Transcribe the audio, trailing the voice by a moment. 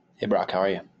Hey Brock, how are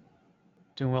you?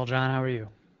 Doing well, John. How are you?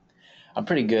 I'm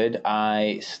pretty good.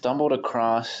 I stumbled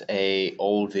across a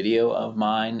old video of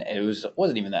mine. It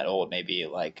wasn't even that old, maybe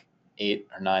like 8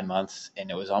 or 9 months,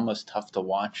 and it was almost tough to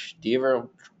watch. Do you ever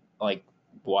like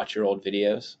watch your old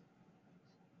videos?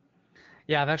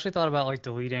 Yeah, I've actually thought about like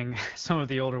deleting some of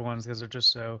the older ones because they're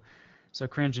just so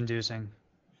cringe-inducing.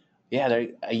 Yeah,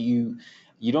 you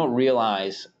don't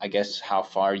realize, I guess, how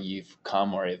far you've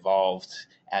come or evolved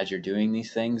as you're doing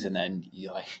these things, and then you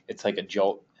like it's like a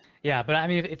jolt. Yeah, but I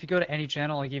mean, if you go to any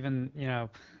channel, like even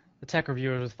the tech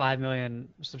reviewers with 5 million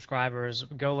subscribers,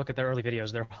 go look at their early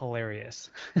videos. They're hilarious.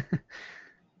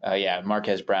 Yeah,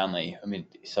 Marquez Brownlee. I mean,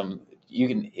 some you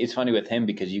can. It's funny with him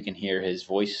because you can hear his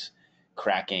voice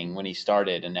cracking when he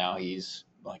started, and now he's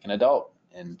like an adult.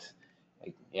 And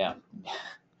like, yeah,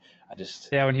 I just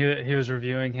Yeah, when he was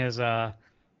reviewing his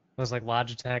was like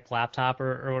Logitech laptop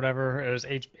or whatever. It was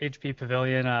HP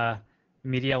Pavilion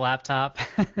media laptop.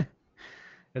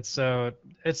 It's so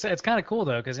it's kind of cool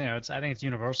though because it's I think it's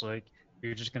universal. Like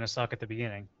you're just gonna suck at the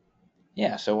beginning.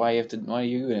 yeah. So why are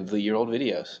you going to delete your old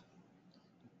videos?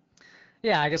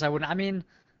 Yeah, I guess I wouldn't. I mean,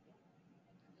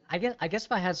 I guess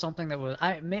if I had something that was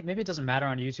maybe it doesn't matter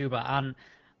on YouTube, but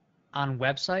on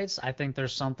websites, I think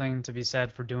there's something to be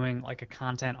said for doing like a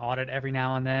content audit every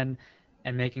now and then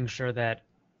and making sure that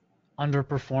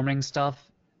underperforming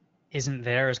stuff isn't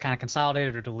there, is kind of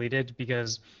consolidated or deleted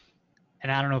because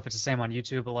and I don't know if it's the same on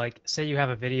YouTube, but like say you have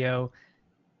a video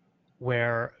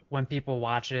where when people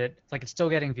watch it, like it's still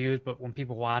getting views, but when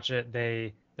people watch it,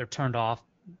 they're turned off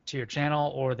to your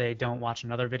channel or they don't watch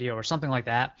another video or something like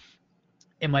that.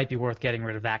 It might be worth getting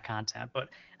rid of that content. But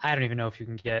I don't even know if you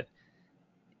can get,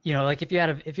 like if you had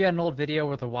an old video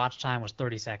where the watch time was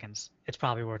 30 seconds, it's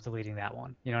probably worth deleting that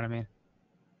one. You know what I mean?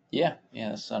 Yeah, yeah,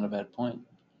 that's not a bad point.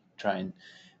 Try and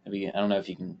maybe I don't know if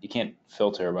you can't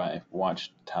filter by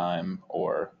watch time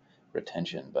or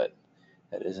retention, but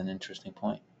that is an interesting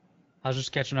point. I was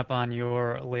just catching up on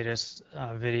your latest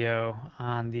video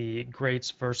on the greats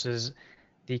versus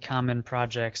the common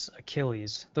projects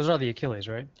Achilles. Those are the Achilles,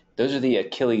 right? Those are the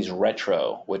Achilles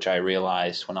Retro, which I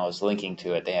realized when I was linking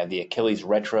to it. They have the Achilles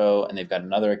Retro, and they've got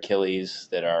another Achilles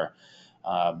that are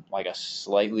like a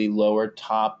slightly lower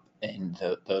top, and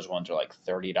those ones are like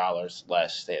 $30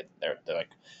 less. They're like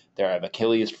they have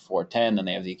Achilles for 410, then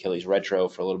they have the Achilles Retro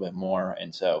for a little bit more,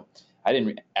 and so I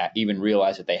didn't even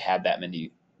realize that they had that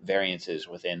many variances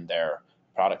within their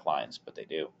product lines, but they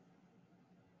do.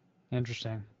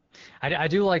 Interesting. I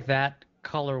do like that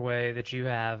colorway that you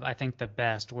have. I think the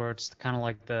best, where it's kind of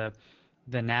like the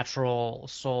natural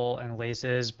sole and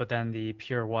laces, but then the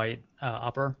pure white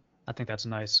upper. I think that's a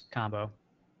nice combo.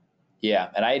 Yeah,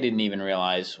 and I didn't even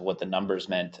realize what the numbers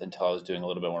meant until I was doing a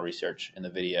little bit more research in the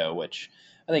video, which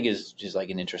I think is just like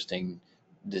an interesting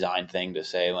design thing to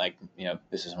say, like,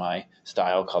 this is my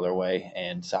style, colorway,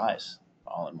 and size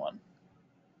all in one.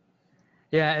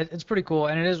 Yeah, it's pretty cool,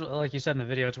 and it is like you said in the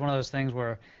video. It's one of those things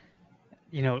where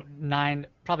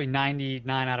probably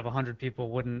 99 out of 100 people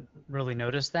wouldn't really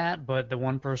notice that, but the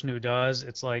one person who does,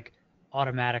 it's like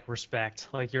automatic respect,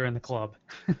 like you're in the club.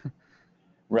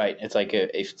 Right. It's like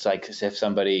as if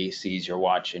somebody sees your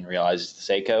watch and realizes it's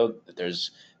a Seiko, that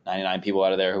there's 99 people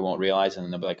out of there who won't realize, and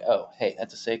then they'll be like, oh, hey,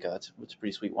 that's a Seiko. That's a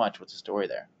pretty sweet watch. What's the story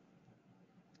there?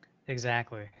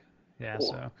 Exactly. Yeah, Or,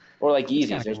 so or like it's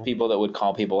kind Yeezys. of There's cool. people that would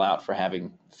call people out for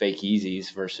having fake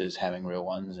Yeezys versus having real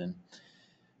ones, and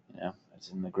it's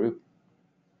in the group.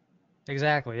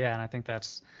 Exactly, yeah, and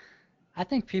I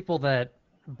think people that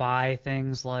buy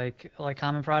things like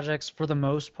common projects for the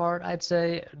most part, I'd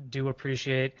say, do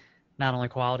appreciate not only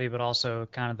quality but also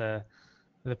kind of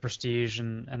the prestige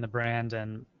and the brand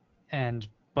and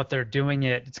but they're doing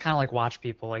it, it's kind of like watch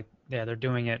people, like yeah, they're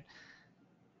doing it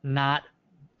not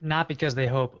not because they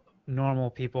hope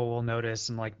normal people will notice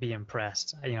and like be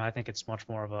impressed. I think it's much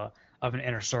more of an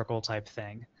inner circle type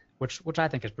thing, which I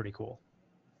think is pretty cool.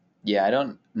 Yeah, I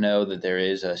don't know that there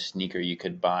is a sneaker you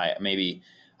could buy. Maybe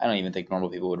I don't even think normal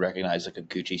people would recognize like a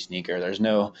Gucci sneaker. There's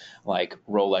no like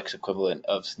Rolex equivalent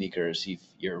of sneakers.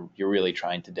 You're really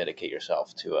trying to dedicate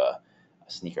yourself to a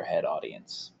sneakerhead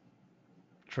audience.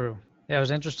 True. Yeah, it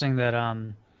was interesting that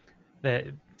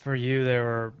for you there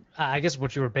were I guess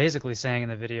what you were basically saying in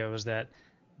the video is that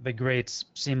the greats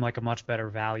seem like a much better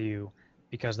value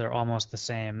because they're almost the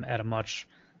same at a much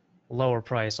lower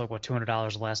price, like what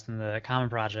 $200 less than the common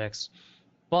projects.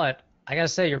 But I gotta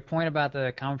say, your point about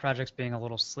the common projects being a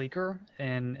little sleeker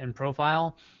in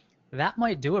profile, that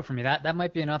might do it for me. That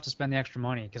might be enough to spend the extra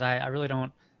money because I really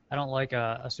don't I don't like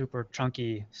a super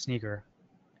chunky sneaker.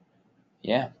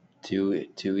 Yeah. To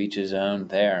each his own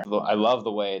there. I love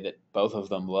the way that both of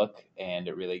them look, and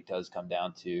it really does come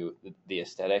down to the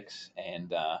aesthetics.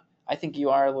 And I think you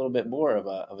are a little bit more of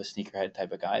a sneakerhead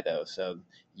type of guy, though. So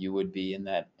you would be in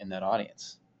that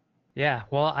audience. Yeah,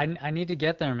 well, I need to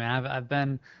get there, man. I've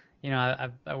been, I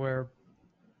wear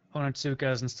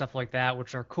Onitsukas and stuff like that,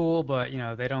 which are cool, but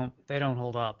they don't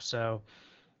hold up. So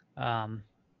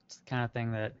it's the kind of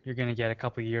thing that you're gonna get a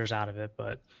couple years out of it.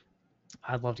 But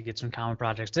I'd love to get some common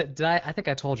projects. Did I? I think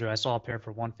I told you I saw a pair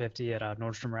for 150 at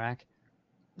Nordstrom Rack.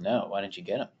 No, why didn't you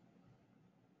get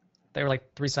They were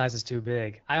like three sizes too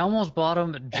big. I almost bought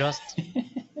them just him?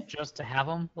 just to have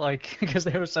them, like because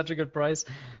they were such a good price.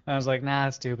 I was like, nah,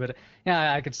 it's stupid.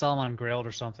 Yeah, I could sell them on Grailed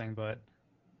or something, but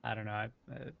I don't know.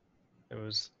 It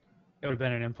was it would have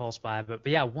been an impulse buy, but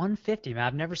yeah, 150, man.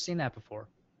 I've never seen that before.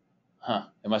 Huh.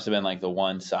 It must have been like the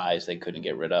one size they couldn't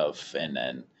get rid of, and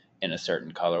then in a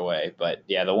certain colorway. But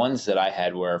yeah, the ones that I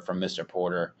had were from Mr.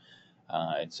 Porter.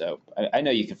 And so I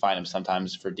know you can find them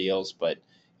sometimes for deals, but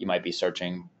you might be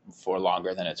searching for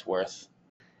longer than it's worth.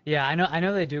 Yeah, I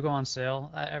know they do go on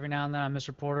sale every now and then on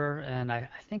Mr. Porter, and I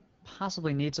think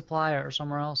possibly Need Supply or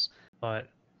somewhere else. But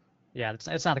yeah,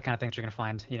 it's not the kind of things you're gonna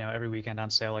find, every weekend on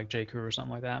sale like J. Crew or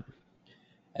something like that.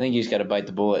 I think you just got to bite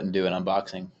the bullet and do an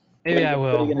unboxing. Maybe I What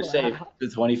are you will. going to save? The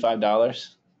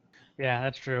 $25? Yeah,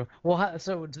 that's true. Well,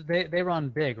 so they run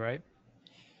big, right?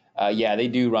 Yeah, they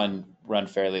do run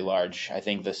fairly large. I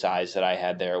think the size that I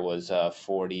had there was a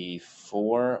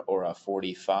 44 or a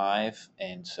 45,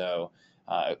 and so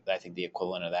I think the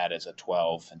equivalent of that is a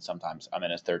 12, and sometimes I'm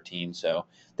in a 13. So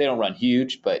they don't run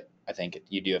huge, but I think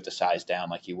you do have to size down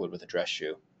like you would with a dress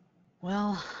shoe.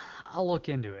 Well, I'll look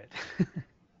into it.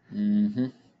 Mm-hmm.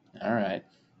 All right.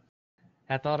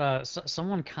 I thought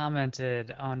someone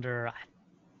commented under, I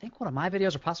think one of my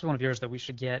videos or possibly one of yours, that we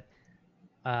should get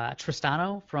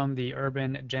Tristano from the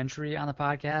Urban Gentry on the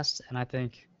podcast, and I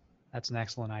think that's an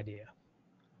excellent idea.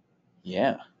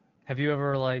 Yeah. Have you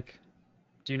ever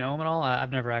do you know him at all?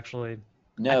 I've never actually. I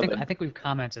No, think but I think we've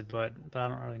commented, but I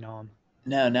don't really know him.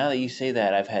 no. Now that you say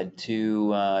that, I've had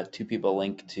two people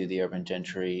link to the Urban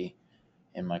Gentry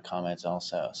in my comments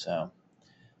also. So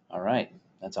all right,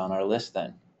 that's on our list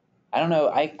then. I don't know.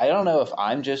 I don't know if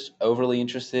I'm just overly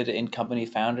interested in company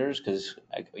founders because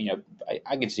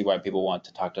I can see why people want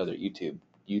to talk to other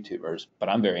YouTubers, but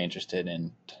I'm very interested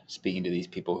in speaking to these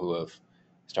people who have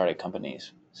started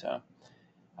companies. So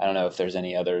I don't know if there's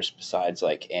any others besides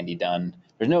like Andy Dunn.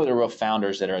 There's no other real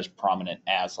founders that are as prominent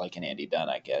as like an Andy Dunn,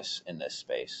 I guess, in this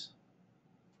space.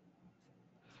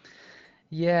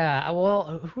 Yeah,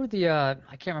 well, who are the I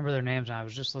can't remember their names now. I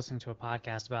was just listening to a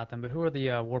podcast about them, but who are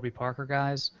the Warby Parker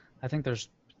guys? I think there's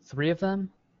three of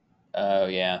them. Oh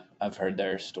yeah, I've heard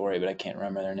their story, but I can't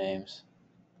remember their names.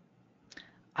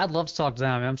 I'd love to talk to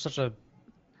them. I mean,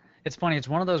 it's funny, it's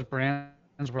one of those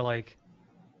brands where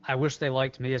I wish they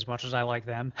liked me as much as I like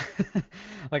them.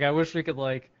 Like I wish they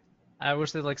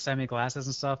send me glasses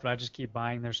and stuff, but I just keep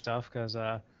buying their stuff because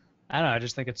I don't know, I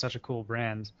just think it's such a cool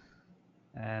brand.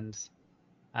 And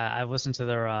I've listened to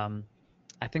their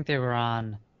I think they were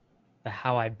on the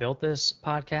How I Built This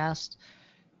podcast.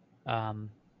 Um,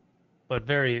 but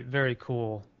very, very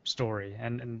cool story.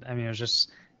 And I mean, it was just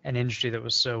an industry that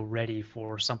was so ready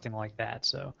for something like that.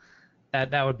 So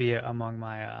that would be among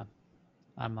my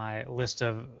on my list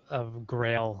of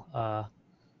Grail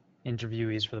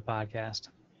interviewees for the podcast.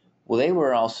 Well, they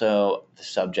were also the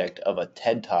subject of a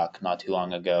TED Talk not too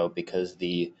long ago because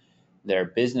their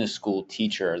business school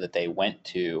teacher that they went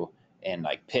to and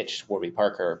like pitched Warby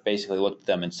Parker basically looked at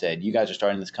them and said, "You guys are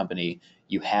starting this company.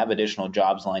 You have additional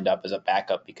jobs lined up as a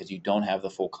backup because you don't have the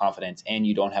full confidence and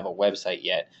you don't have a website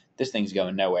yet. This thing's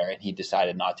going nowhere." And he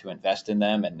decided not to invest in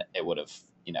them, and it would have,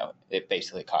 it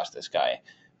basically cost this guy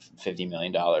 $50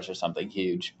 million or something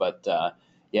huge. But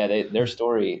yeah, their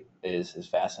story is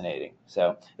fascinating.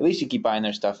 So at least you keep buying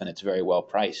their stuff, and it's very well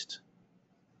priced.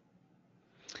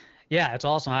 Yeah, it's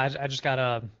awesome. I just got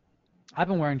a I've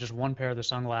been wearing just one pair of the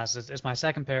sunglasses. It's my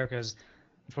second pair because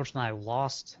unfortunately I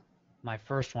lost my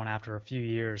first one after a few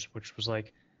years, which was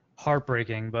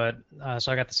heartbreaking. But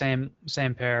so I got the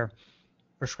same pair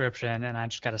prescription, and I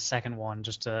just got a second one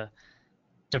just to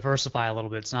diversify a little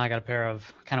bit. So now I got a pair of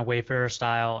kind of Wayfarer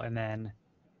style and then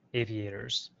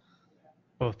aviators,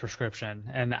 both prescription.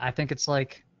 And I think it's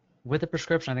with the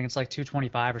prescription, I think it's like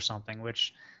 225 or something,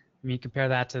 which I mean, you compare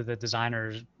that to the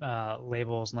designers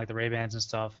labels and like the Ray-Bans and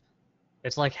stuff,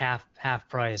 it's like half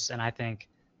price, and I think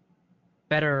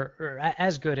better or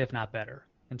as good if not better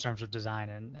in terms of design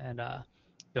and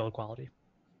build quality.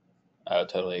 I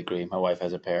totally agree. My wife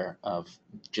has a pair of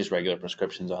just regular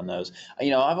prescriptions on those.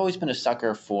 I've always been a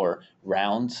sucker for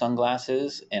round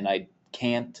sunglasses, and I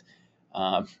can't.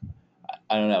 Um,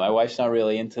 I don't know. My wife's not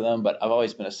really into them, but I've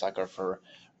always been a sucker for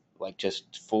like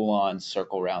just full on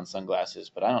circle round sunglasses.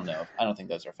 But I don't know. I don't think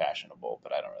those are fashionable,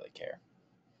 but I don't really care.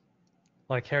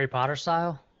 Like Harry Potter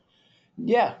style?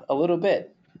 Yeah, a little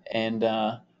bit. And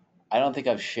I don't think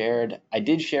I've shared. I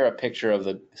did share a picture of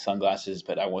the sunglasses,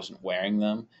 but I wasn't wearing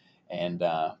them, and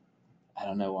I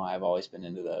don't know why I've always been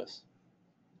into those.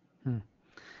 Hmm.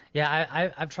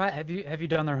 Yeah, I've tried. Have you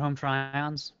done their home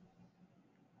try-ons?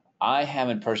 I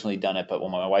haven't personally done it, but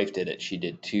when my wife did it, she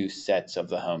did two sets of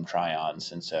the home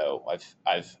try-ons, and so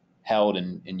I've held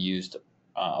and used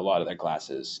a lot of their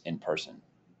glasses in person.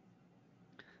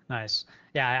 Nice.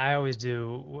 Yeah, I always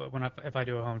do if I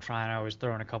do a home try-on, I always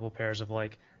throw in a couple pairs of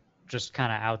like just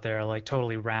kind of out there, like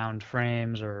totally round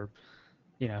frames or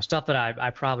stuff that I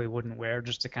probably wouldn't wear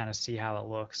just to kind of see how it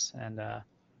looks. And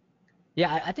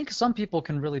yeah, I think some people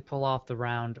can really pull off the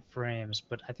round frames,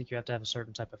 but I think you have to have a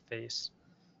certain type of face.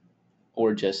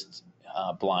 Or just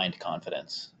blind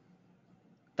confidence.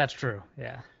 That's true.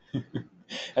 Yeah.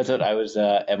 That's what I was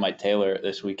at my tailor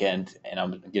this weekend, and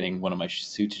I'm getting one of my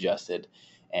suits adjusted.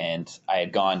 And I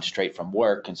had gone straight from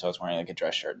work, and so I was wearing like a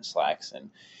dress shirt and slacks. And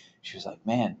she was like,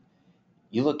 "Man,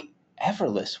 you look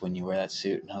effortless when you wear that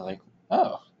suit." And I was like,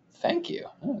 "Oh, thank you.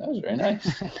 Oh, that was very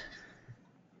nice."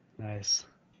 Nice.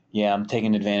 Yeah, I'm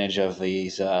taking advantage of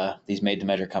these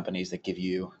made-to-measure companies that give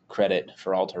you credit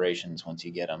for alterations once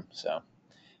you get them. So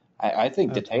I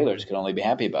think Oh, the tailors totally. could only be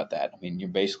happy about that. I mean, you're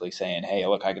basically saying, "Hey,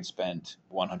 look, I can spend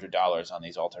 $100 on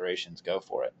these alterations. Go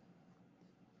for it."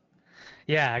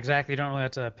 Yeah, exactly. You don't really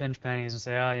have to pinch pennies and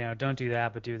say, oh, don't do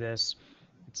that, but do this.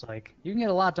 It's like you can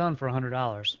get a lot done for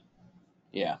 $100.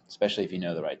 Yeah, especially if you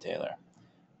know the right tailor.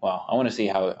 Well, I want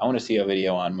to see a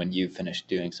video on when you finish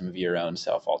doing some of your own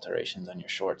self alterations on your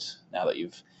shorts. Now that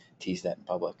you've teased that in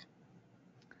public.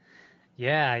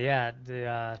 Yeah, yeah.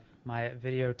 The my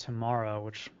video tomorrow,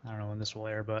 which I don't know when this will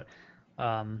air, but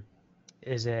um,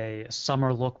 is a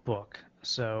summer lookbook.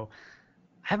 So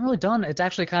I haven't really done. It's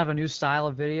actually kind of a new style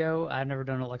of video. I've never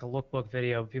done like a lookbook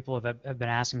video. People have been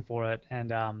asking for it,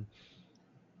 and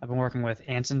I've been working with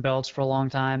Anson Belts for a long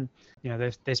time.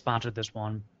 They sponsored this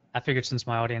one. I figured since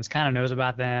my audience kind of knows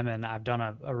about them and I've done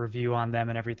a review on them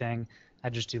and everything, I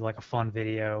just do like a fun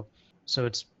video. So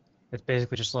it's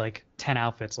basically just like 10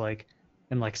 outfits like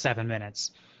in like 7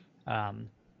 minutes. Um,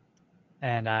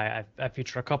 and I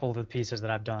feature a couple of the pieces that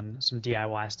I've done some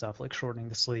DIY stuff like shortening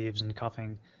the sleeves and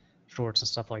cuffing shorts and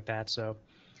stuff like that. So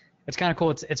it's kind of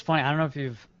cool. It's funny. I don't know if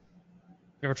you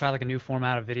ever tried like a new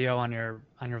format of video on your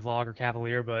vlog or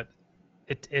Cavalier, but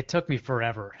it took me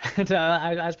forever.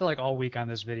 I spent like all week on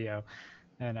this video,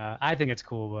 and I think it's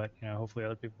cool, but hopefully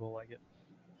other people will like it.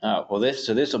 Oh well, this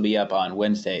will be up on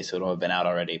Wednesday, so it'll have been out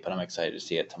already. But I'm excited to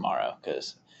see it tomorrow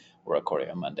because we're recording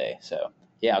on Monday. So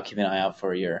yeah, I'll keep an eye out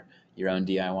for your own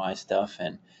DIY stuff.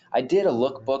 And I did a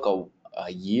lookbook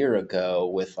a year ago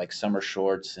with like summer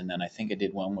shorts, and then I think I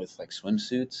did one with like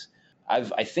swimsuits.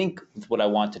 I think what I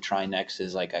want to try next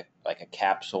is like a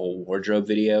capsule wardrobe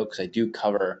video because I do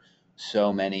cover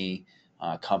so many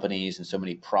companies and so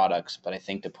many products, but I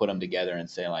think to put them together and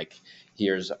say like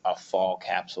here's a fall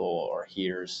capsule or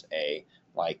here's a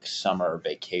like summer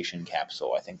vacation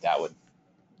capsule, I think that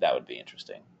would be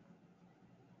interesting.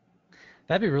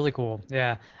 That'd be really cool.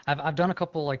 Yeah, I've done a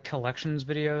couple like collections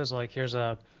videos. Like here's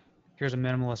a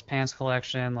minimalist pants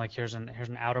collection. Like here's an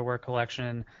outerwear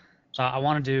collection. So I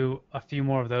want to do a few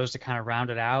more of those to kind of round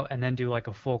it out, and then do like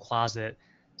a full closet.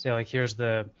 Say like here's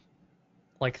the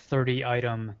like 30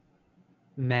 item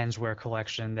menswear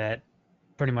collection that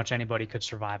pretty much anybody could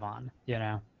survive on, you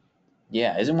know?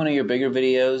 Yeah, isn't one of your bigger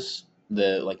videos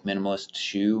the like minimalist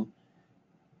shoe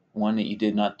one that you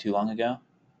did not too long ago?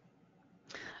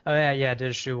 Oh yeah, yeah, I did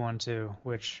a shoe one too,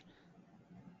 which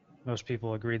most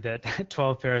people agreed that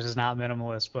 12 pairs is not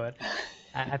minimalist, but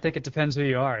I think it depends who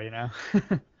you are, you know?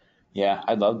 Yeah,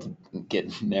 I'd love to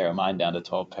get narrow mine down to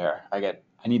 12 pair.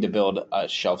 I need to build a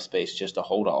shelf space just to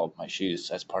hold all of my shoes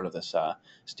as part of this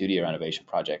studio renovation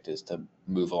project is to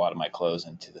move a lot of my clothes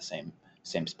into the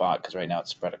same spot because right now it's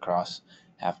spread across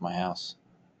half my house.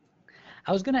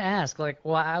 I was gonna ask, like,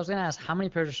 well, I was gonna ask how many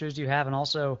pairs of shoes do you have, and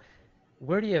also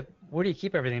where do you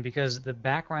keep everything? Because the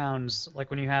backgrounds, like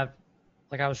when you have,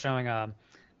 like I was showing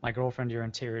my girlfriend your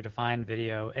interior design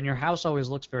video, and your house always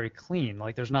looks very clean,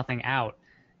 like there's nothing out.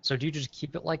 So do you just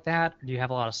keep it like that? Do you have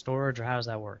a lot of storage, or how does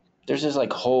that work? There's this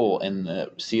like hole in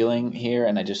the ceiling here,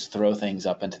 and I just throw things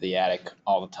up into the attic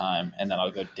all the time, and then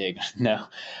I'll go dig. No,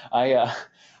 I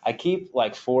I keep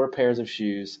like 4 pairs of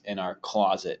shoes in our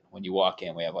closet. When you walk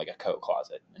in, we have like a coat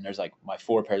closet, and there's like my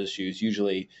 4 pairs of shoes.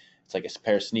 Usually, it's like a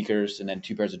pair of sneakers and then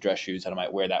 2 pairs of dress shoes that I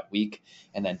might wear that week.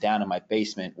 And then down in my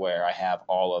basement, where I have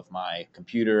all of my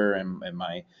computer and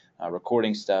my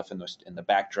recording stuff in the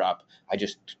backdrop, I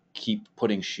just keep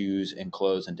putting shoes and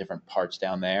clothes in different parts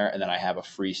down there. And then I have a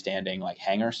freestanding like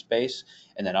hanger space.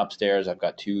 And then upstairs, I've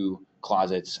got 2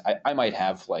 closets. I might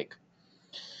have like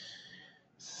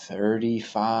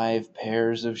 35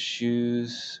 pairs of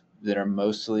shoes that are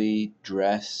mostly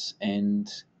dress and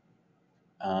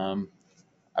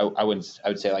I would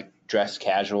say like dress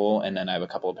casual, and then I have a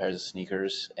couple of pairs of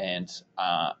sneakers, and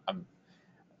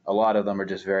a lot of them are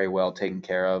just very well taken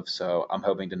care of. So I'm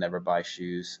hoping to never buy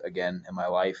shoes again in my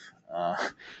life.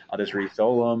 I'll just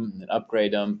resole them and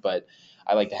upgrade them, but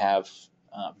I like to have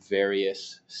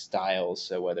various styles.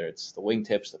 So whether it's the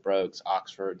wingtips, the brogues,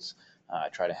 Oxfords, I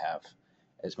try to have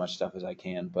as much stuff as I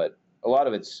can. But a lot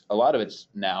of it's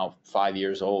now 5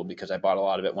 years old because I bought a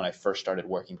lot of it when I first started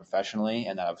working professionally,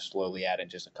 and then I've slowly added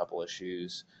just a couple of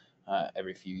shoes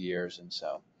every few years, and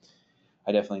so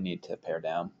I definitely need to pare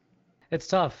down. It's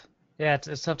tough. Yeah,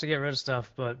 it's tough to get rid of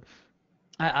stuff, but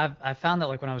I found that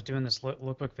like when I was doing this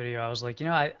lookbook video, I was like,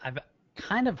 I've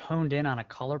kind of honed in on a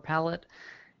color palette,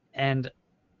 and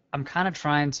I'm kind of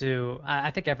trying to.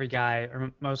 I think every guy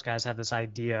or most guys have this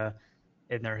idea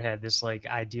in their head, this like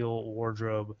ideal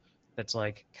wardrobe that's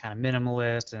like kind of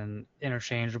minimalist and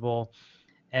interchangeable.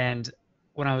 And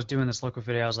when I was doing this lookbook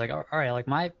video, I was like, all right, like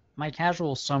my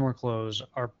casual summer clothes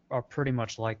are pretty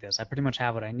much like this. I pretty much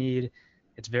have what I need.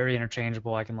 It's very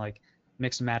interchangeable. I can like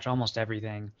mix and match almost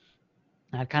everything.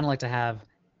 And I'd kind of like to have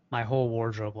my whole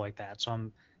wardrobe like that. So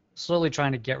I'm slowly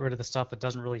trying to get rid of the stuff that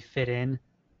doesn't really fit in.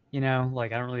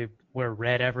 Like I don't really wear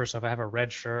red ever, so if I have a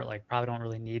red shirt, like probably don't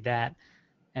really need that,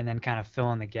 and then kind of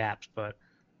fill in the gaps. But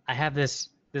I have this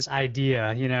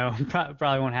idea,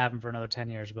 probably won't happen for another 10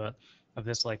 years, but of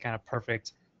this like kind of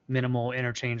perfect minimal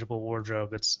interchangeable wardrobe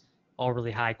that's all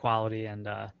really high quality and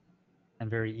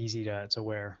very easy to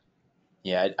wear.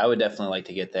 Yeah, I would definitely like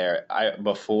to get there. I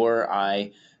Before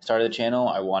I started the channel,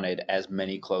 I wanted as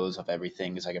many clothes of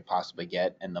everything as I could possibly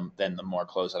get, and then the more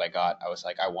clothes that I got, I was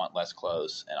like, I want less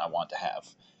clothes, and I want to have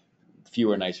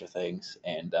fewer, nicer things.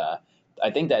 And I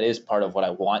think that is part of what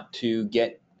I want to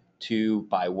get to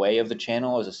by way of the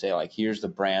channel, is to say like, here's the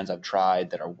brands I've tried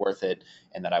that are worth it,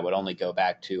 and that I would only go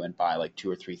back to and buy like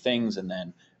 2 or 3 things, and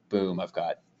then boom, I've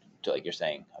got, like you're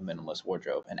saying, a minimalist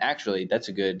wardrobe. And actually, that's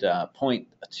a good point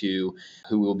to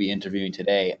who we'll be interviewing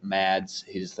today. Mads,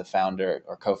 he's the founder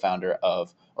or co-founder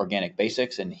of Organic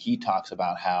Basics, and he talks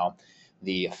about how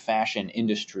the fashion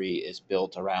industry is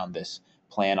built around this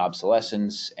planned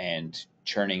obsolescence and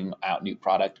churning out new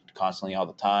product constantly all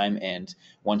the time. And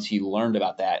once he learned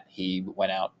about that, he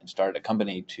went out and started a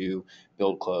company to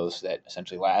build clothes that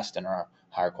essentially last and are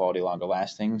higher quality, longer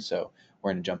lasting. So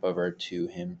we're going to jump over to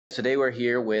him. Today we're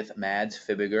here with Mads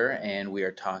Fibiger, and we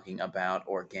are talking about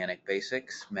Organic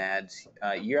Basics. Mads,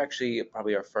 you're actually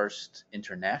probably our first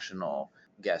international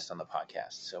guest on the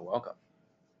podcast, so welcome.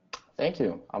 Thank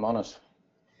you. I'm honored.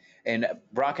 And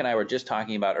Brock and I were just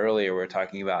talking about earlier, we were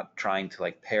talking about trying to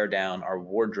like pare down our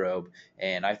wardrobe.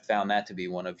 And I found that to be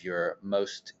one of your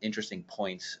most interesting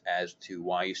points as to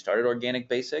why you started Organic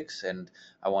Basics. And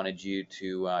I wanted you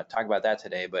to talk about that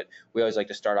today. But we always like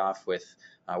to start off with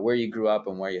where you grew up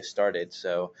and where you started.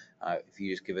 So if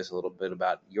you just give us a little bit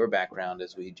about your background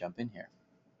as we jump in here.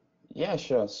 Yeah,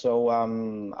 sure. So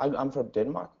I'm from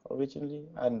Denmark originally,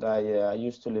 and I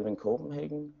used to live in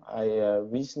Copenhagen. I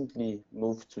recently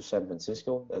moved to San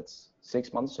Francisco. That's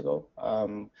 6 months ago,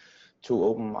 to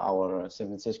open our San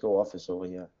Francisco office over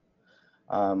here.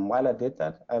 While I did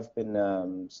that, I've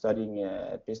been studying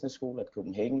at business school at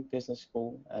Copenhagen Business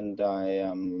School, and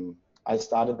I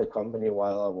started the company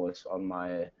while I was on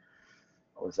what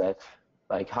was that?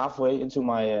 Like halfway into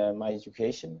my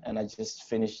education, and I just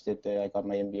finished it. I got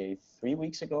my MBA 3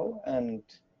 weeks ago, and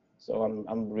so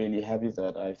I'm really happy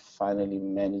that I finally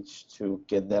managed to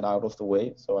get that out of the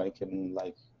way, so I can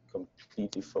like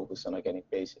completely focus on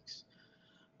organic basics.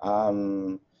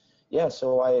 Um, yeah,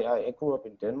 so I grew up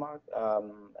in Denmark,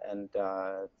 and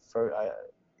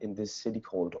in this city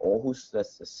called Aarhus.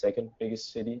 That's the second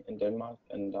biggest city in Denmark,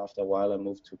 and after a while I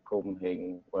moved to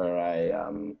Copenhagen, where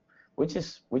which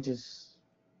is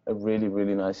a really,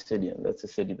 really nice city, and that's a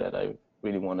city that I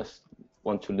really want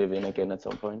to live in again at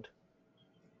some point.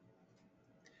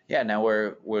 Yeah, now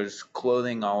was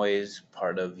clothing always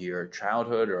part of your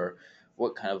childhood, or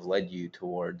what kind of led you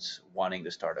towards wanting to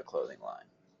start a clothing line?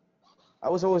 I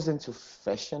was always into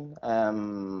fashion.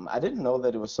 I didn't know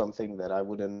that it was something that I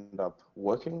would end up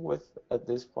working with at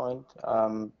this point,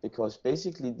 because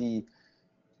basically the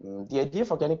idea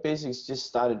of organic basics just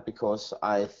started because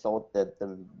I thought that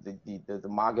the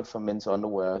market for men's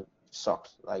underwear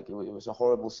sucked. Like it was a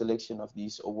horrible selection of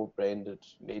these over-branded,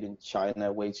 made in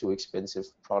China, way too expensive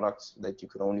products that you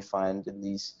could only find in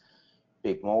these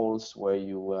big malls where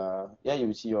you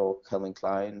would see your Calvin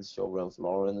Klein's, your Ralph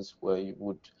Lauren's, where you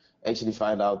would actually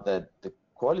find out that the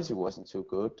quality wasn't too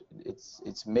good.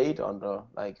 It's made under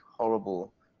like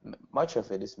horrible. Much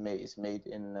of it is made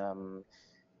in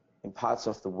parts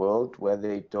of the world where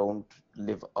they don't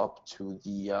live up to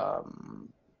the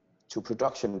to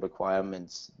production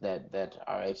requirements that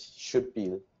should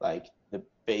be like the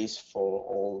base for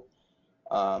all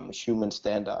human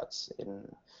standards. In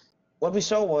what we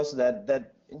saw was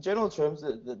that in general terms,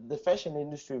 the fashion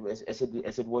industry, as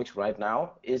it works right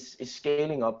now, is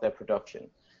scaling up their production.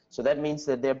 So that means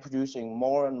that they're producing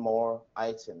more and more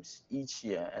items each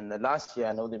year. And the last year,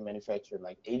 I know they manufactured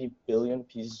like 80 billion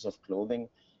pieces of clothing,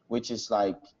 which is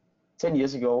like 10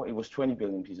 years ago, it was 20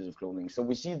 billion pieces of clothing. So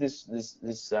we see this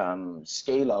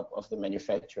scale up of the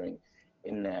manufacturing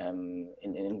in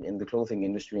the clothing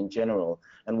industry in general.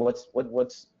 And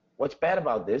what's bad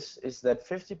about this is that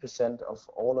 50% of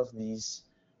all of these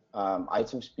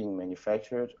items being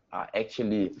manufactured are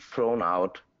actually thrown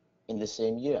out in the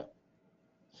same year.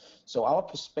 So our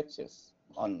perspective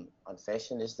on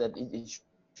fashion is that it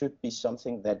should be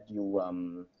something that you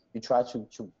try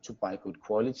to buy good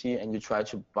quality, and you try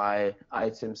to buy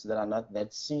items that are not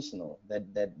that seasonal,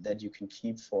 that you can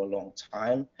keep for a long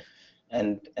time,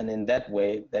 and in that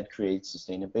way that creates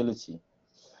sustainability.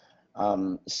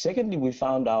 Secondly, we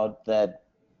found out that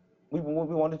we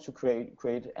wanted to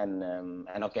create an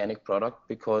organic product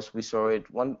because we saw it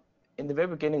in the very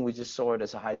beginning. We just saw it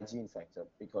as a hygiene factor,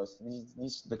 because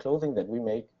the clothing that we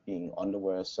make, being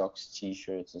underwear, socks,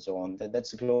 t-shirts, and so on,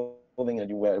 that's the clothing that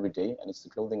you wear every day, and it's the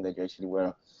clothing that you actually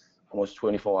wear almost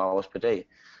 24 hours per day.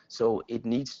 So it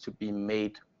needs to be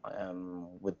made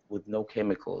with no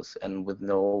chemicals and with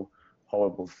no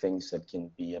horrible things that can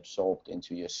be absorbed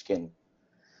into your skin.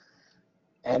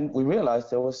 And we realized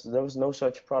there was no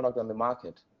such product on the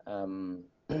market.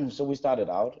 So we started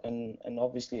out, and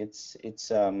obviously it's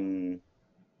I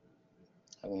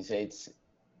can say it's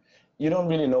you don't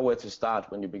really know where to start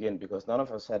when you begin, because none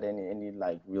of us had any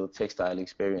like real textile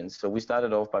experience. So we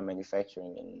started off by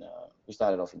manufacturing we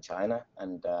started off in China,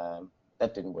 and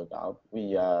that didn't work out.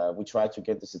 We tried to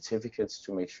get the certificates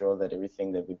to make sure that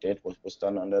everything that we did was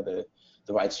done under the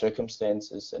right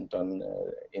circumstances and done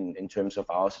in terms of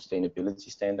our sustainability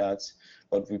standards.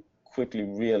 But we quickly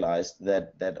realized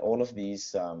that all of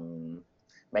these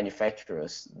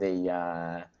manufacturers,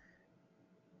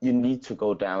 you need to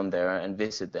go down there and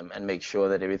visit them and make sure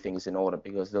that everything is in order,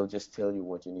 because they'll just tell you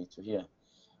what you need to hear.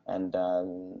 And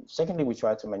secondly, we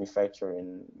tried to manufacture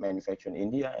in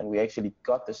India, and we actually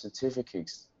got the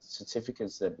certificates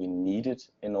that we needed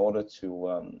in order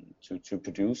to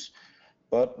produce.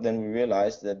 But then we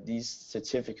realized that these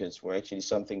certificates were actually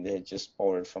something they had just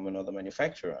borrowed from another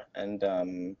manufacturer, and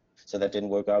so that didn't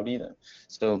work out either.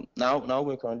 So now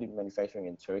we're currently manufacturing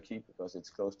in Turkey, because it's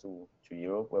close to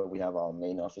Europe, where we have our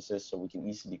main offices, so we can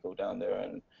easily go down there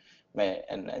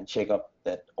and check up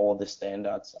that all the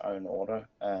standards are in order,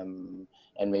 and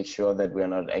make sure that we're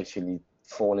not actually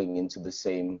falling into the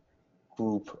same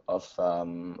group of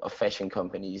fashion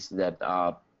companies that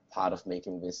are part of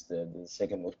making this the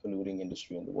second most polluting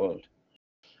industry in the world.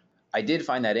 I did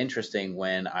find that interesting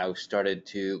when I started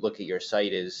to look at your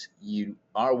site. Is you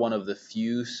are one of the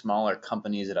few smaller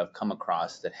companies that I've come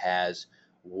across that has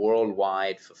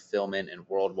worldwide fulfillment and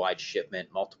worldwide shipment,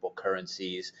 multiple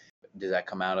currencies. Does that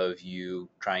come out of you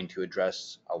trying to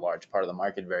address a large part of the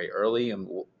market very early? And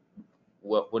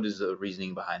what is the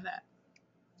reasoning behind that?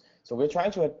 So we're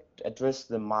trying to address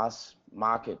the mass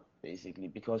market, basically,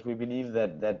 because we believe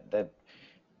that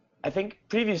I think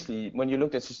previously, when you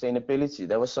looked at sustainability,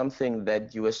 there was something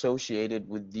that you associated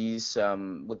with these,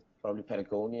 with probably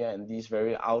Patagonia and these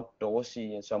very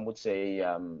outdoorsy, and some would say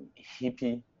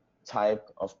hippie type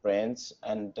of brands.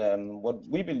 And what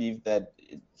we believe, that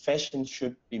fashion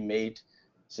should be made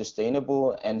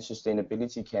sustainable, and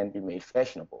sustainability can be made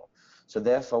fashionable. So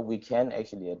therefore, we can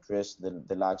actually address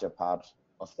the larger part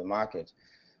of the market.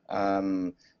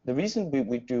 The reason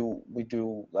we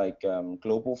do like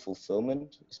global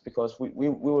fulfillment is because we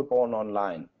were born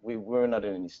online. We were not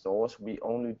in any stores. We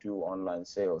only do online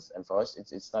sales, and for us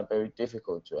it's not very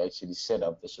difficult to actually set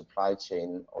up the supply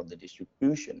chain or the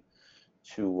distribution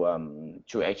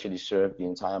to actually serve the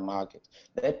entire market.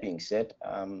 That being said,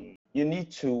 you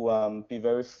need to be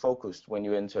very focused when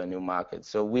you enter a new market.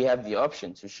 So we have the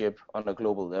option to ship on a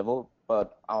global level,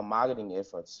 but our marketing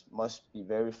efforts must be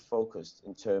very focused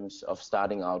in terms of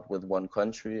starting out with one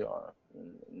country, or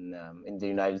in the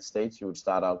United States, you would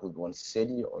start out with one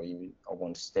city or even or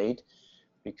one state,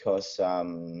 because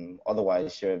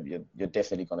otherwise you're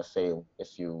definitely going to fail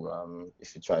if you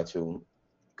try to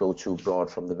go too broad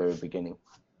from the very beginning.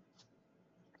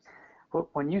 But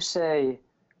when you say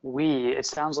we, it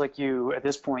sounds like you, at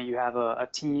this point, you have a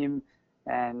team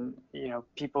and,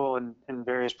 people in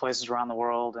various places around the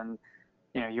world, and,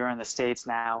 you're in the States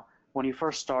now. When you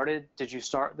first started, did you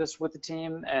start this with the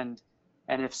team? And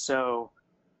if so,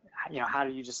 how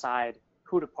do you decide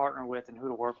who to partner with and who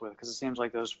to work with? Because it seems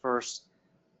like those first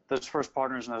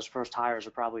partners and those first hires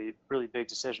are probably really big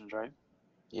decisions, right?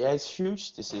 Yeah, it's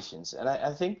huge decisions, and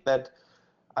I think that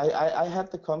I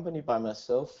had the company by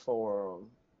myself for a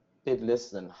bit less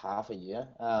than half a year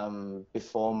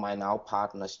before my now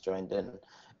partners joined in.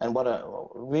 And what I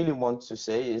really want to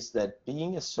say is that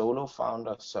being a solo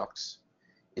founder sucks.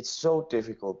 It's so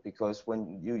difficult because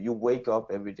when you wake up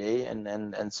every day,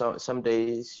 and some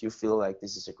days you feel like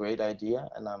this is a great idea,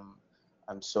 and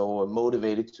I'm so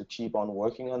motivated to keep on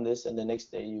working on this, and the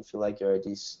next day you feel like your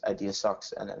idea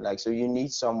sucks, and like, so you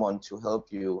need someone to help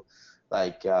you,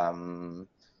 like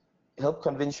help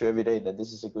convince you every day that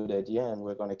this is a good idea and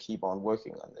we're going to keep on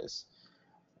working on this.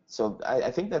 So I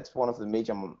think that's one of the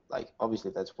major, like, obviously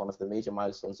that's one of the major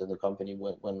milestones in the company,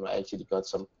 when I actually got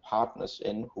some partners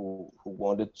in who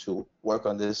wanted to work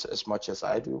on this as much as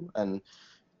I do. And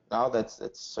now that's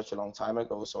such a long time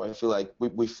ago, so I feel like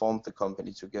we formed the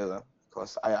company together,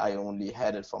 because I only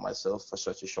had it for myself for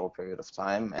such a short period of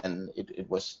time, and it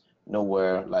was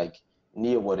nowhere like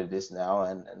near what it is now,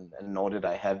 and nor did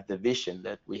I have the vision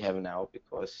that we have now,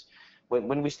 because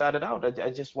when we started out, I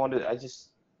just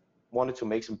wanted to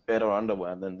make some better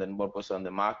underwear than what was on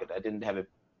the market. I didn't have a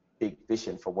big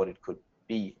vision for what it could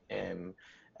be, and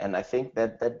I think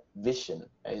that vision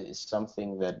is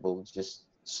something that will just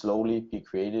slowly be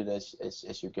created as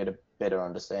you get a better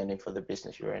understanding for the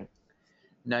business you're in.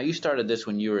 Now, you started this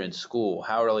when you were in school.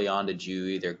 How early on did you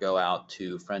either go out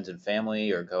to friends and family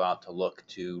or go out to look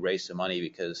to raise some money,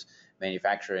 because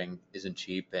manufacturing isn't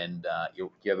cheap, and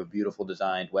you have a beautiful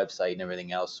designed website and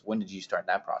everything else? When did you start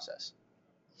that process?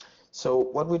 So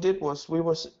what we did was we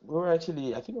were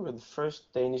actually, I think we were the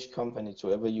first Danish company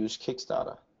to ever use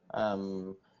Kickstarter.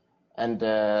 And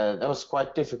that was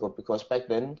quite difficult, because back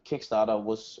then Kickstarter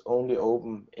was only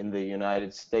open in the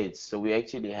United States, so we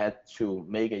actually had to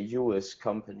make a US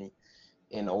company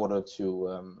in order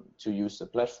to use the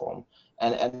platform,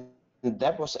 and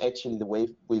that was actually the way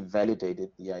we validated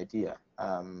the idea,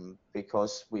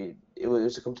 because it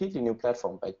was a completely new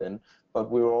platform back then,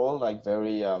 but we were all like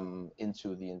very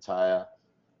into the entire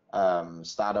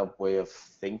startup way of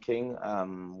thinking,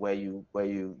 where you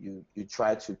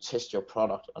try to test your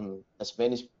product on as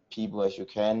many people as you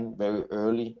can very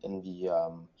early in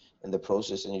the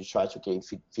process, and you try to gain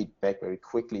feedback very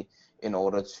quickly in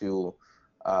order to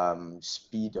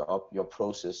speed up your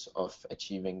process of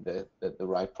achieving the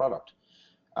right product.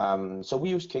 So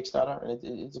we use Kickstarter, and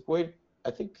it's a great,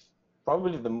 I think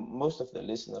probably most of the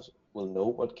listeners will know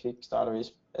what Kickstarter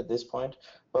is at this point,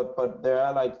 but there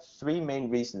are like three main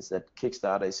reasons that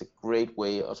Kickstarter is a great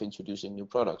way of introducing new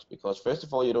products. Because first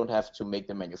of all, you don't have to make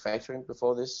the manufacturing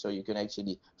before this, so you can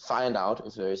actually find out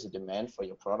if there is a demand for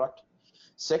your product.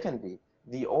 Secondly,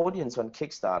 the audience on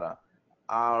Kickstarter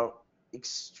are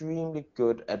extremely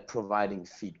good at providing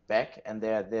feedback, and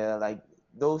they're like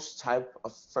those type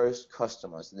of first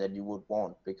customers that you would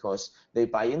want, because they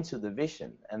buy into the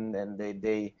vision, and then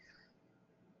they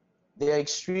are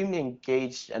extremely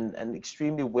engaged and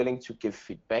extremely willing to give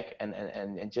feedback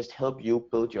and just help you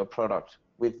build your product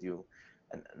with you.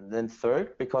 And then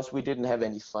third, because we didn't have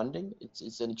any funding,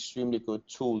 it's an extremely good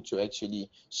tool to actually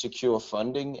secure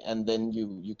funding, and then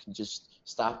you can just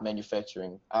start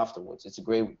manufacturing afterwards. It's a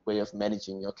great way of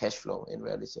managing your cash flow in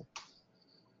reality.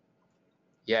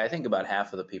 Yeah, I think about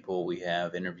half of the people we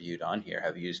have interviewed on here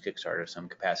have used Kickstarter to some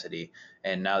capacity.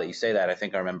 And now that you say that, I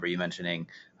think I remember you mentioning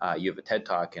you have a TED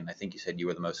Talk, and I think you said you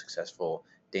were the most successful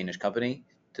Danish company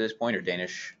to this point, or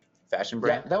Danish fashion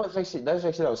brand. Yeah, that was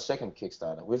actually our second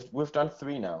Kickstarter. We've done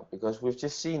three now, because we've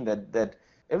just seen that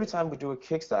every time we do a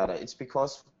Kickstarter, it's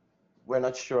because we're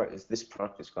not sure if this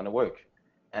product is going to work,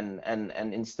 and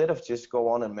instead of just go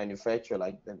on and manufacture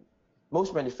like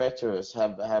most manufacturers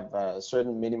have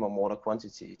certain minimum order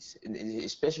quantities,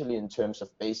 especially in terms of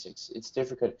basics. It's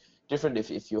different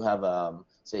if you have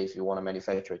say if you want to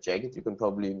manufacture a jacket, you can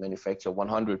probably manufacture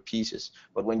 100 pieces,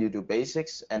 but when you do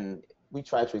basics, and we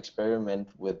try to experiment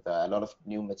with a lot of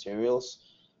new materials,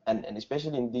 and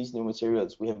especially in these new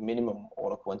materials, we have minimum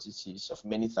order quantities of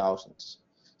many thousands.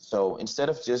 So instead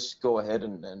of just go ahead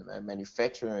and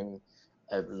manufacturing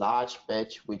a large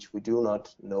batch which we do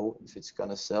not know if it's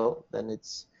gonna sell, then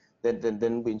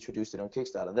we introduced it on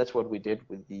Kickstarter. That's what we did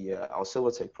with the our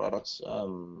Silvertech products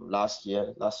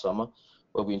last summer,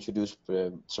 where we introduced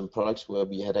some products where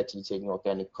we had actually taken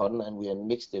organic cotton and we had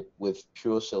mixed it with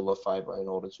pure silver fiber in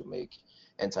order to make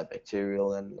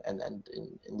antibacterial and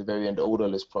in the very end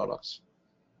odorless products.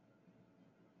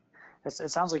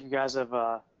 It sounds like you guys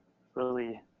have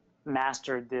really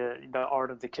mastered the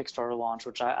art of the Kickstarter launch,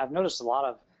 which I've noticed a lot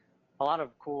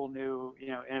of cool new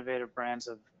innovative brands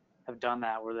have done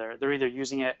that, where they're either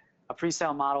using it a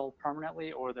pre-sale model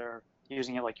permanently, or they're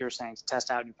using it, like you're saying, to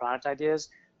test out new product ideas.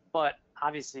 But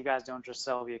obviously you guys don't just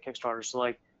sell via Kickstarter, so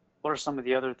like what are some of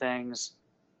the other things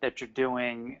that you're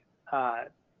doing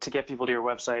to get people to your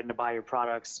website and to buy your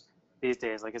products these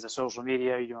days? Like, is it social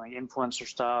media? Are you doing influencer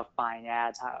stuff, buying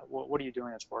ads? What are you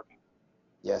doing that's working?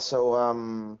 Yeah,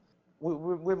 so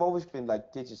we've always been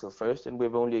like digital first, and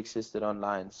we've only existed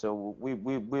online. So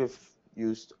we've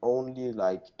used only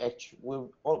like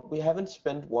we haven't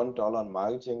spent $1 on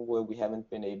marketing where we haven't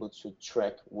been able to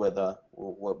track whether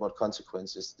what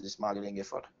consequences this marketing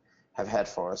effort have had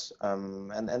for us.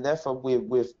 And therefore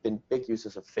we've been big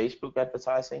users of Facebook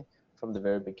advertising from the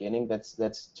very beginning.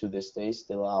 That's to this day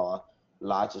still our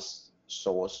largest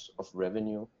source of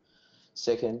revenue.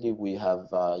 Secondly, we have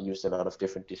used a lot of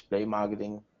different display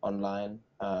marketing online,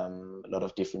 a lot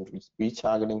of different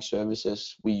retargeting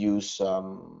services. We use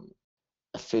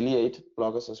affiliate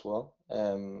bloggers as well,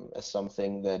 as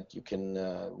something that you can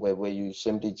where you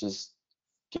simply just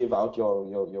give out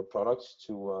your products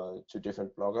to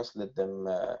different bloggers, let them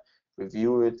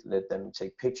review it, let them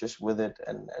take pictures with it,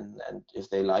 and if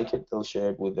they like it, they'll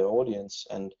share it with their audience.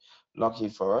 And lucky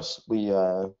for us, we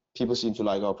people seem to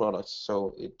like our products,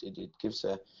 so it gives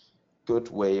a good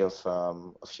way of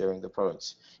sharing the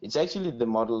products. It's actually the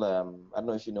model. I don't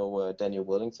know if you know Daniel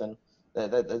Wellington.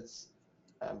 That's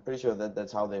I'm pretty sure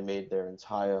that's how they made their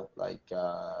entire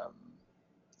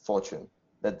fortune.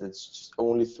 That's just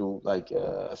only through like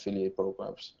affiliate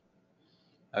programs.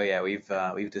 Oh yeah,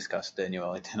 we've discussed Daniel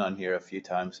Wellington on here a few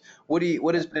times. What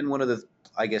has been one of the,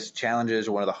 I guess, challenges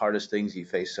or one of the hardest things you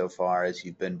faced so far as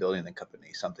you've been building the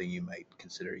company? Something you might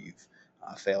consider you've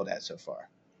failed at so far?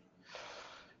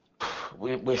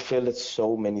 We failed at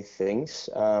so many things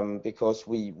because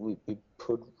we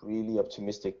put really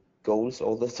optimistic goals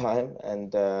all the time,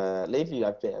 and lately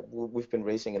we've been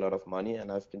raising a lot of money,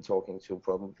 and I've been talking to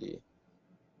probably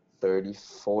 30,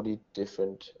 40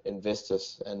 different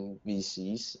investors and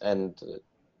VCs, and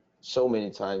so many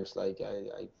times like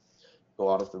I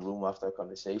go out of the room after a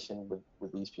conversation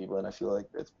with these people, and I feel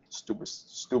like the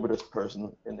stupidest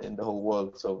person in the whole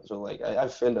world. So like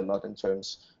I've failed a lot in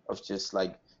terms of just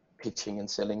like pitching and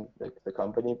selling the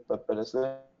company, but as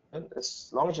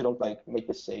long as you don't like make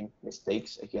the same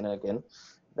mistakes again and again,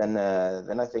 then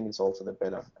I think it's all for the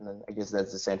better. And then I guess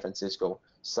that's the San Francisco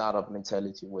startup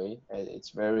mentality way. It's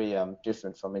very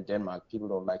different from in Denmark. People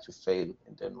don't like to fail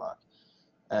in Denmark.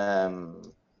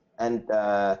 And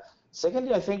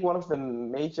secondly, I think one of the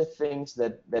major things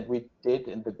that we did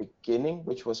in the beginning,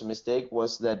 which was a mistake,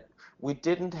 was that we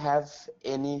didn't have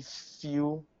any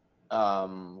few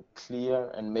clear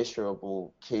and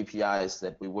measurable KPIs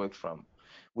that we worked from.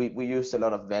 We used a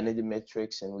lot of vanity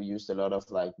metrics, and we used a lot of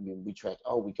like we tracked,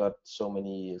 oh, we got so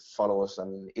many followers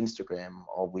on Instagram,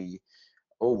 or we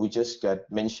just got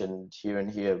mentioned here and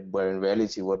here, where in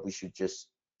reality what we should just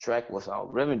track was our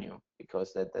revenue,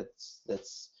 because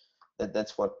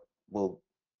that's what will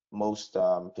most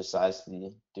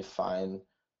precisely define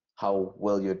how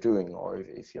well you're doing, or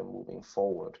if you're moving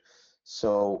forward.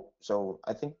 So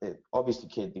I think that obviously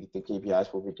the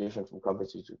KPIs will be different from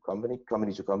company to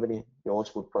company.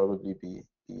 Yours would probably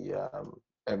be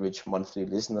average monthly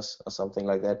listeners or something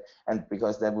like that, and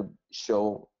because that would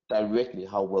show directly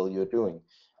how well you're doing.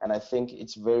 And I think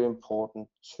it's very important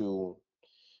to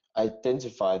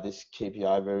identify this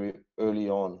KPI very early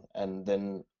on, and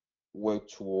then work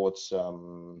towards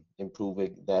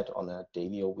improving that on a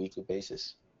daily or weekly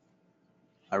basis.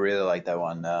 I really like that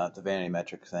one, the vanity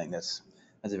metric thing. That's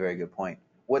a very good point.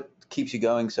 What keeps you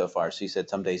going so far? So you said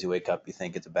some days you wake up, you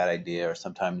think it's a bad idea, or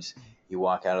sometimes you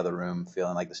walk out of the room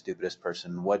feeling like the stupidest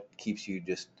person. What keeps you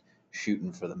just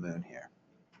shooting for the moon here?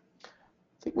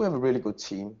 I think we have a really good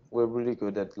team. We're really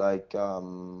good at like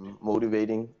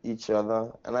motivating each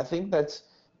other, and I think that's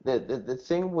the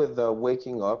thing with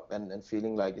waking up and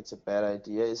feeling like it's a bad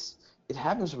idea is it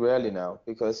happens rarely now,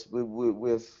 because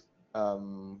we've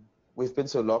we've been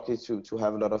so lucky to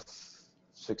have a lot of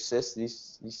success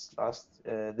this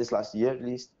last year at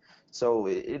least. So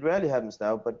it rarely happens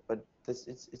now, but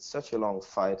it's such a long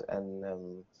fight,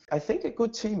 and I think a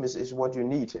good team is what you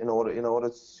need in order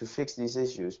to fix these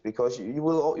issues, because you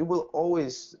will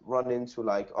always run into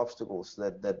like obstacles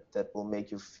that will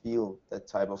make you feel that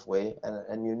type of way,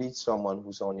 and you need someone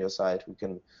who's on your side who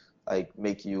can like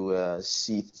make you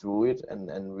see through it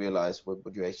and realize what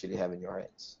you actually have in your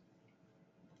hands.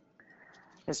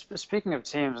 Speaking of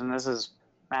teams, and this is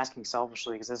asking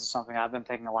selfishly because this is something I've been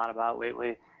thinking a lot about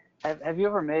lately. Have you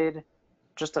ever made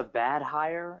just a bad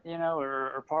hire,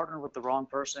 or partnered with the wrong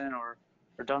person, or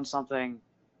done something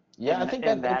I think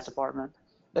in that department?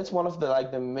 That's one of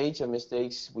the major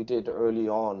mistakes we did early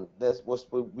on. That was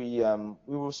we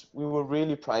were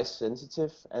really price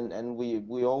sensitive, and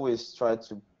we always tried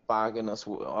to bargain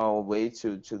our way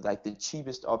to like the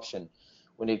cheapest option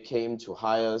when it came to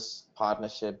hires,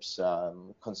 partnerships,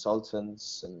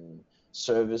 consultants, and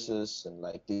services, and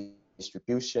like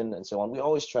distribution and so on. We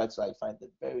always try to like find the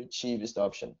very cheapest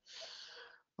option,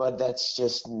 but that's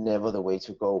just never the way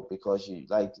to go, because you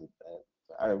like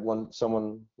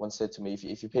someone once said to me,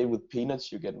 if you pay with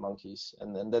peanuts you get monkeys,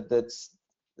 and then that's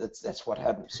what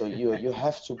happens. So you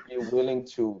have to be willing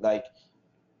to like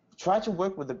try to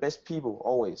work with the best people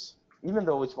always. Even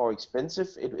though it's more expensive,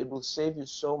 it will save you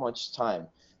so much time,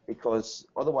 because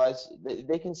otherwise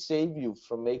they can save you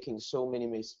from making so many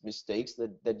mistakes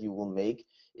that you will make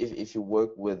if you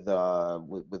work with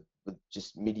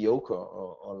just mediocre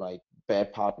or like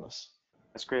bad partners.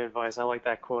 That's great advice. I like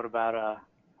that quote about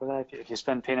if you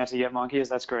spend peanuts you get monkeys.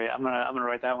 That's great. I'm gonna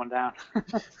write that one down.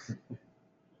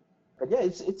 But yeah,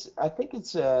 I think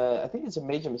it's a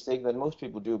major mistake that most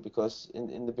people do, because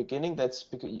in the beginning, that's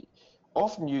because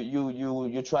often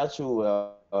you try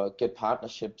to get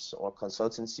partnerships or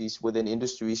consultancies within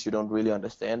industries you don't really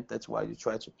understand. That's why you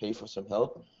try to pay for some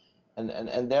help,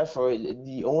 and therefore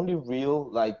the only real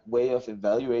like way of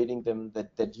evaluating them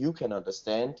that you can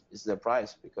understand is their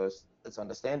price, because it's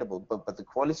understandable. But the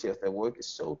quality of their work is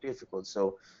so difficult.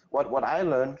 So what I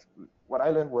learned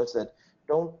was that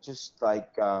don't just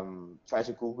like try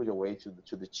to Google your way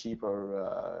to the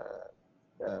cheaper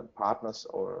partners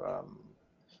or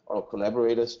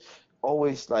collaborators.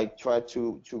 Always like try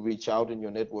to reach out in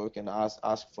your network and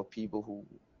ask for people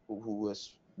who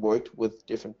has worked with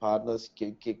different partners.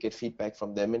 Get feedback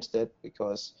from them instead,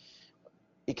 because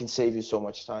it can save you so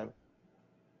much time.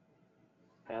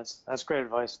 That's great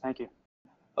advice. Thank you.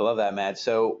 I love that, Matt.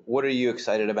 So what are you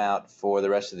excited about for the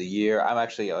rest of the year? I'm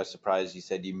actually surprised you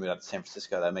said you moved out to San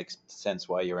Francisco. That makes sense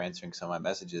why you were answering some of my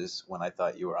messages when I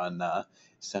thought you were on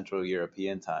Central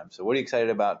European time. So what are you excited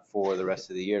about for the rest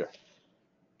of the year?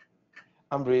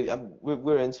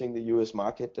 We're entering the US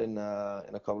market in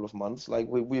a couple of months. Like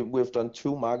we've done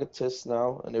 2 market tests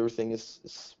now, and everything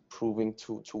is proving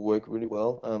to work really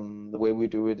well. The way we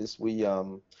do it is we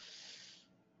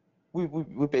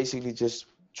basically just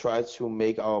try to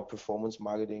make our performance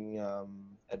marketing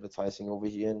advertising over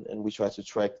here, and we try to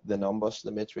track the numbers,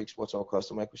 the metrics. What's our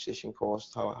customer acquisition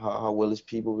cost? How well is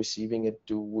people receiving it?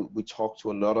 We talk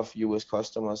to a lot of US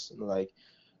customers, and like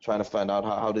trying to find out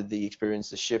how did they experience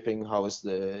the shipping? Is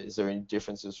there any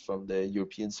differences from the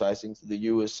European sizing to the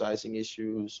US sizing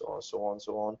issues, or so on and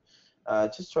so on.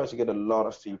 Just try to get a lot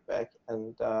of feedback,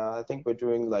 and I think we're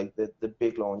doing like the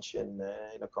big launch in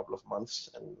a couple of months,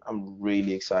 and I'm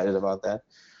really excited about that.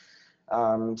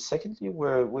 Secondly,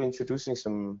 we're introducing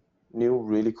some new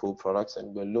really cool products,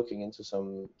 and we're looking into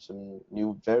some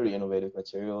new very innovative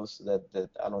materials that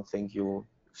I don't think you'll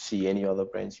see any other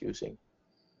brands using.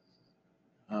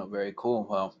 Oh, very cool.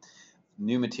 Well,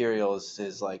 new materials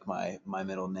is like my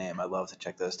middle name. I love to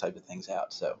check those type of things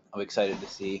out. So I'm excited to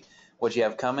see what you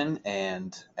have coming,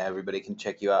 and everybody can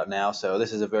check you out now. So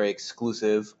this is a very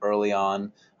exclusive, early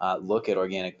on look at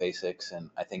Organic Basics, and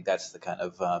I think that's the kind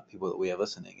of people that we have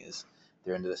listening, is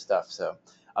they're into this stuff. So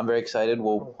I'm very excited.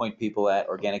 We'll point people at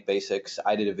Organic Basics.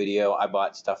 I did a video. I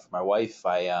bought stuff for my wife.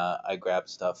 I grabbed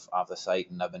stuff off the site,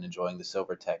 and I've been enjoying the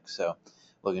silver tech. So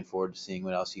looking forward to seeing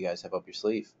what else you guys have up your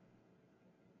sleeve.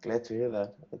 Glad to hear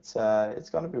that. It's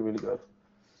gonna be really good.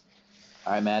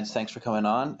 All right, Mads, thanks for coming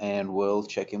on, and we'll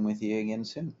check in with you again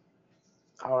soon.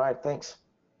 All right, thanks.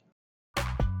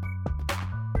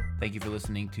 Thank you for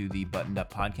listening to the Buttoned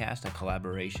Up Podcast, a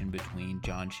collaboration between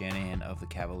John Shanahan of The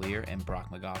Cavalier and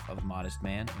Brock McGough of Modest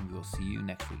Man, and we will see you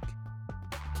next week.